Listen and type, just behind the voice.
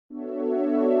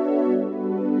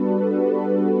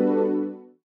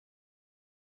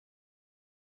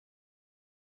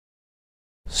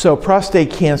So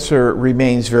prostate cancer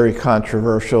remains very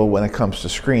controversial when it comes to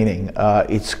screening.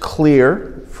 It's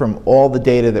clear from all the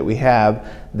data that we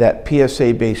have that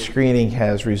PSA-based screening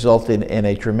has resulted in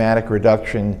a dramatic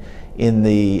reduction in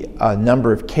the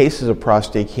number of cases of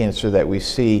prostate cancer that we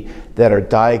see that are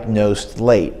diagnosed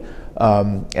late.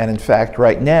 And in fact,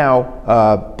 right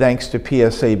now, thanks to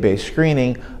PSA-based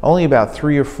screening, only about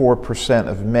 3 or 4%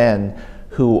 of men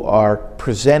who are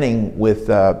presenting with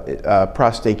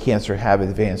prostate cancer have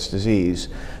advanced disease.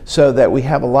 So that we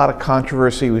have a lot of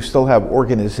controversy. We still have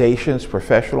organizations,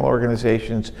 professional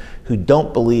organizations, who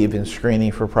don't believe in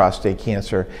screening for prostate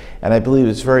cancer. And I believe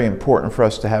it's very important for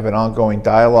us to have an ongoing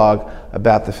dialogue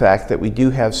about the fact that we do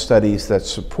have studies that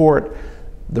support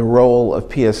the role of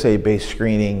PSA-based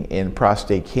screening in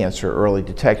prostate cancer early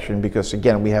detection, because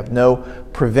again, we have no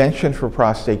prevention for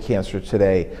prostate cancer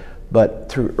today, but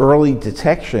through early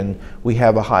detection, we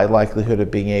have a high likelihood of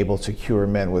being able to cure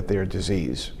men with their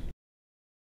disease.